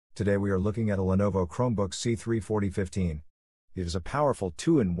Today we are looking at a Lenovo Chromebook C340-15. It is a powerful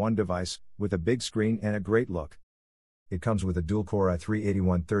 2-in-1 device, with a big screen and a great look. It comes with a dual-core i3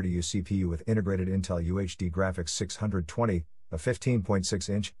 8130U CPU with integrated Intel UHD graphics 620, a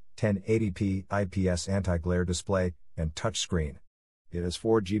 15.6-inch, 1080p IPS anti-glare display, and touchscreen. It has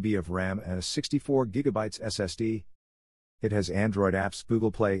 4 GB of RAM and a 64 GB SSD. It has Android apps,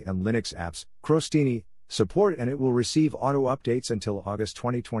 Google Play and Linux apps, Crostini, support, and it will receive auto updates until August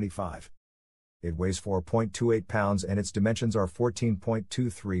 2025. It weighs 4.28 pounds and its dimensions are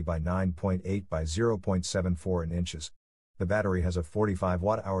 14.23 by 9.8 by 0.74 inches. The battery has a 45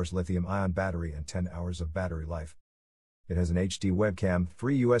 watt-hours lithium-ion battery and 10 hours of battery life. It has an HD webcam,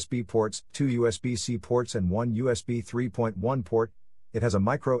 3 USB ports, 2 USB-C ports and 1 USB 3.1 port. It has a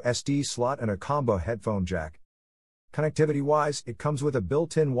micro SD slot and a combo headphone jack. Connectivity-wise, it comes with a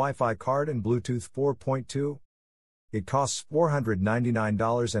built-in Wi-Fi card and Bluetooth 4.2. It costs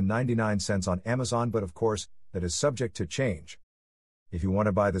 $499.99 on Amazon, but of course, that is subject to change. If you want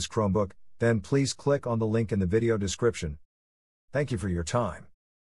to buy this Chromebook, then please click on the link in the video description. Thank you for your time.